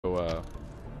go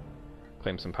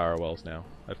claim some power wells now.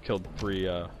 I've killed three.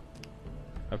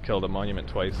 I've killed a monument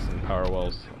twice and power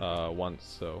wells once,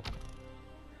 so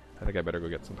I think I better go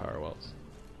get some power wells.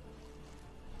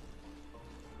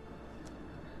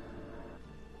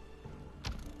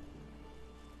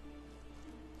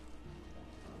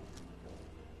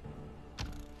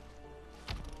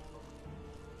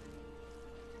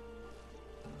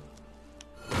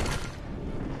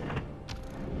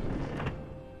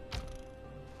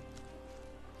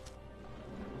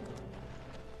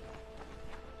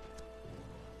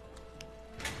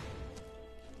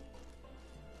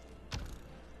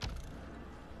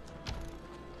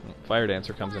 Fire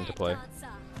Dancer comes into play.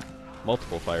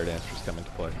 Multiple Fire Dancers come into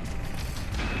play.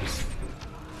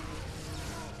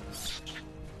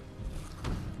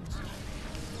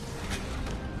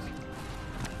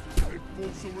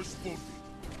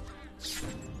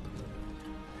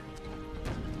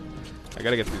 I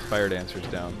gotta get these Fire Dancers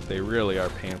down. They really are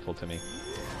painful to me.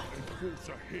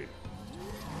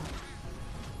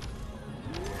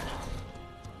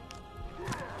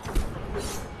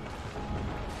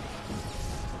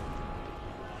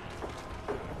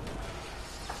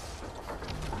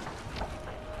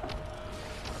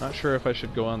 Not sure if I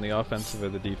should go on the offensive or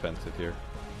the defensive here.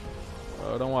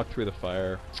 Oh, don't walk through the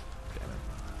fire. Damn it.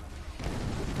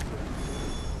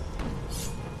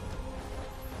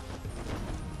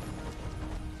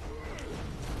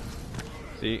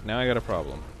 See, now I got a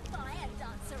problem.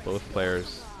 Both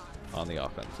players on the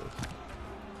offensive.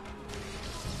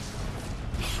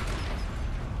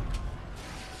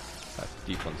 That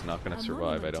deep one's not going to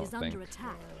survive, I don't think.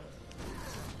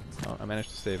 Oh, I managed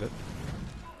to save it.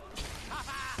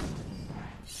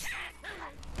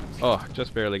 Oh,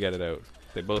 just barely get it out.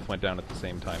 They both went down at the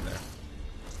same time there.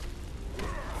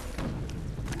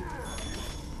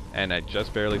 And I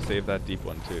just barely saved that deep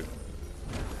one too.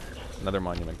 Another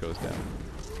monument goes down.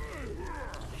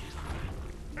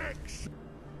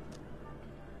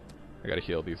 I gotta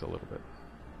heal these a little bit.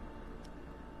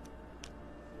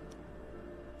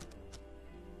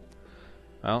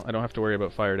 Well, I don't have to worry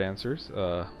about Fire Dancers.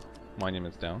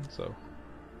 Monument's down, so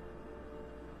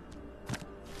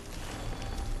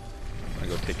I'm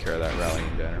gonna go take care of that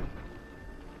rallying banner.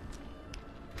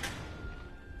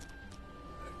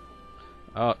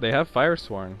 Oh, they have Fire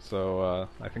Sworn, so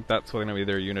I think that's going to be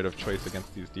their unit of choice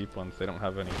against these deep ones. They don't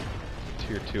have any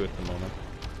tier 2 at the moment.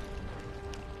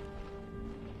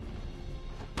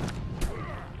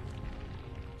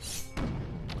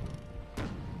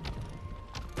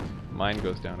 Mine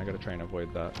goes down, I gotta try and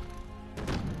avoid that.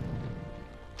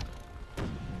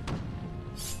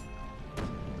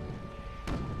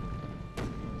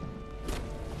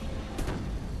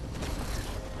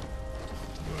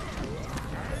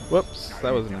 Whoops,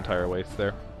 that was an entire waste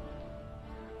there.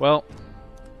 Well,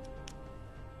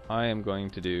 I am going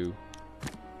to do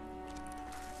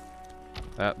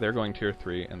that. They're going tier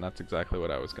 3, and that's exactly what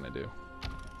I was going to do.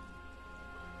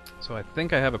 So I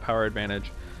think I have a power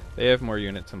advantage. They have more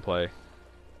units in play.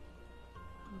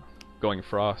 Going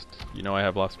Frost, you know I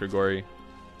have Lost Grigori.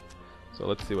 So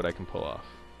let's see what I can pull off.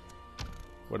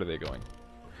 What are they going?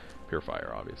 Pure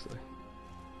Fire, obviously.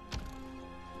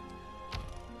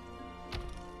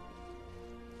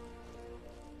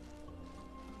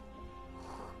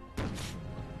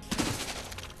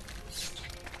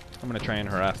 I'm going to try and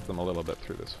harass them a little bit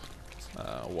through this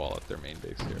wall at their main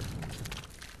base here.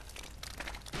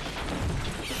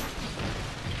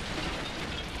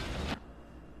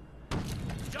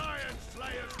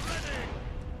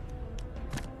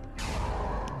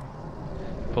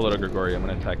 Pull out a Grigori, I'm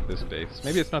going to attack this base.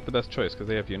 Maybe it's not the best choice because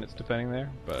they have units defending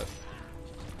there, but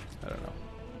I don't know.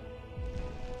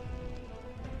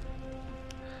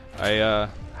 I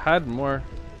had more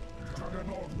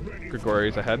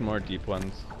Grigoris, I had more deep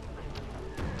ones.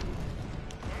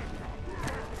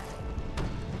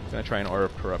 I'm gonna try an Aura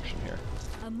of Corruption here.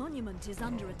 A monument is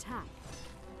under attack.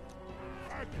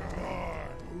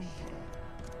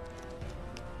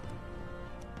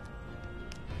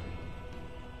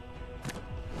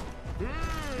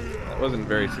 That wasn't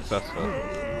very successful.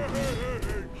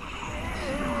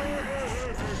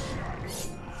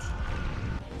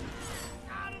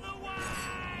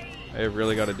 I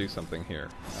really got to do something here.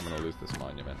 I'm gonna lose this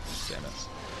monument. Damn it.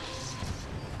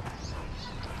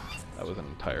 That was an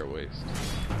entire waste.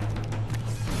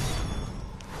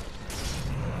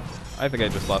 I think I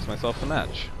just lost myself the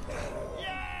match.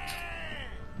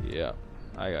 Yeah,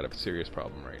 I got a serious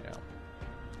problem right now.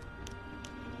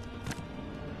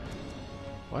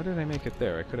 Why did I make it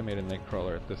there? I could have made a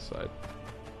Nightcrawler at this side.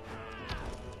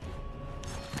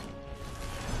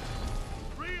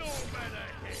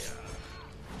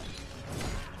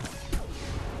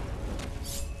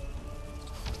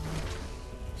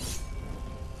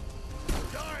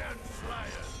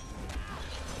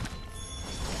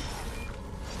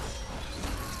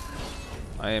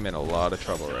 I am in a lot of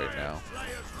trouble right now.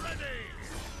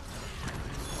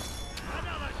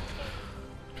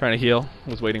 Trying to heal,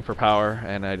 was waiting for power,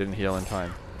 and I didn't heal in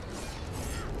time.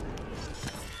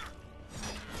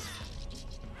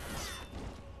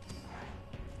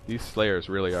 These Slayers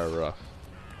really are rough.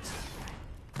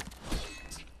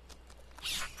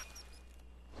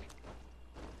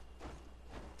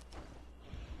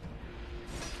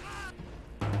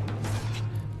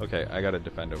 Okay, I gotta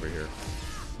defend over here.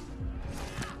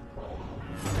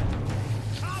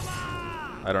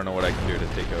 I don't know what I can do to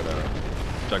take out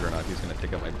a Juggernaut. He's gonna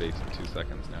take out my base in 2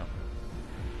 seconds now.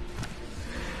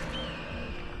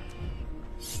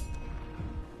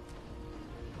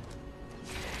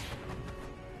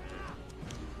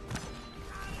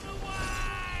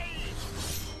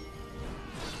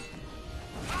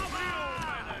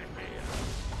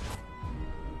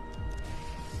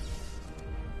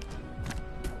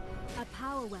 A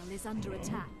power well is under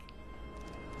attack.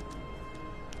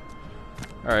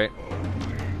 Alright.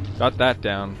 Got that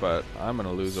down, but I'm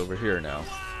gonna lose over here now.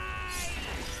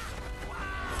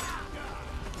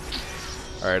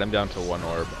 Alright, I'm down to 1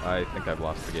 orb. I think I've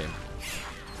lost the game.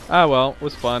 Ah well, it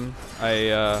was fun.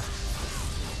 I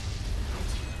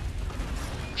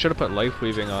should have put Life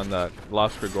Weaving on that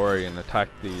Lost Grigori and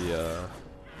attacked the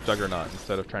Juggernaut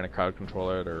instead of trying to crowd control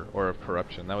it or Aura of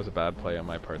Corruption. That was a bad play on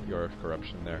my part, the Aura of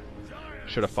Corruption there.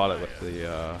 Should have fought it with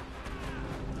the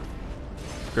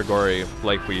Grigori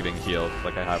Life Weaving healed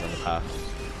like I have in the past.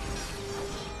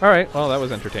 Alright, well that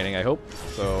was entertaining, I hope.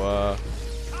 So,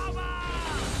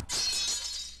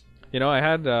 you know, I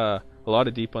had a lot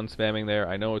of deep one spamming there.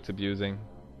 I know it's abusing,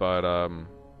 but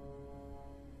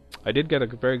I did get a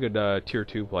very good tier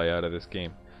 2 play out of this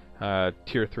game.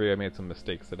 Tier 3 I made some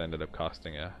mistakes that ended up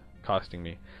costing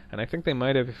me. And I think they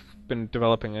might have been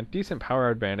developing a decent power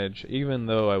advantage, even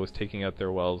though I was taking out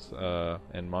their wells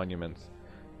and monuments.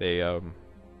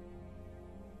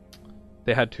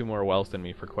 They had 2 more wells than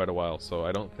me for quite a while, so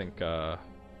I don't think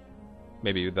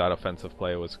maybe that offensive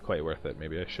play was quite worth it.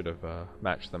 Maybe I should have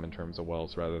matched them in terms of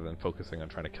wells rather than focusing on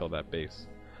trying to kill that base.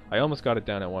 I almost got it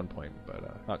down at one point,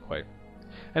 but not quite.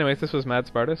 Anyways, this was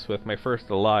MadSpartus with my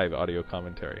first live audio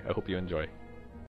commentary. I hope you enjoy.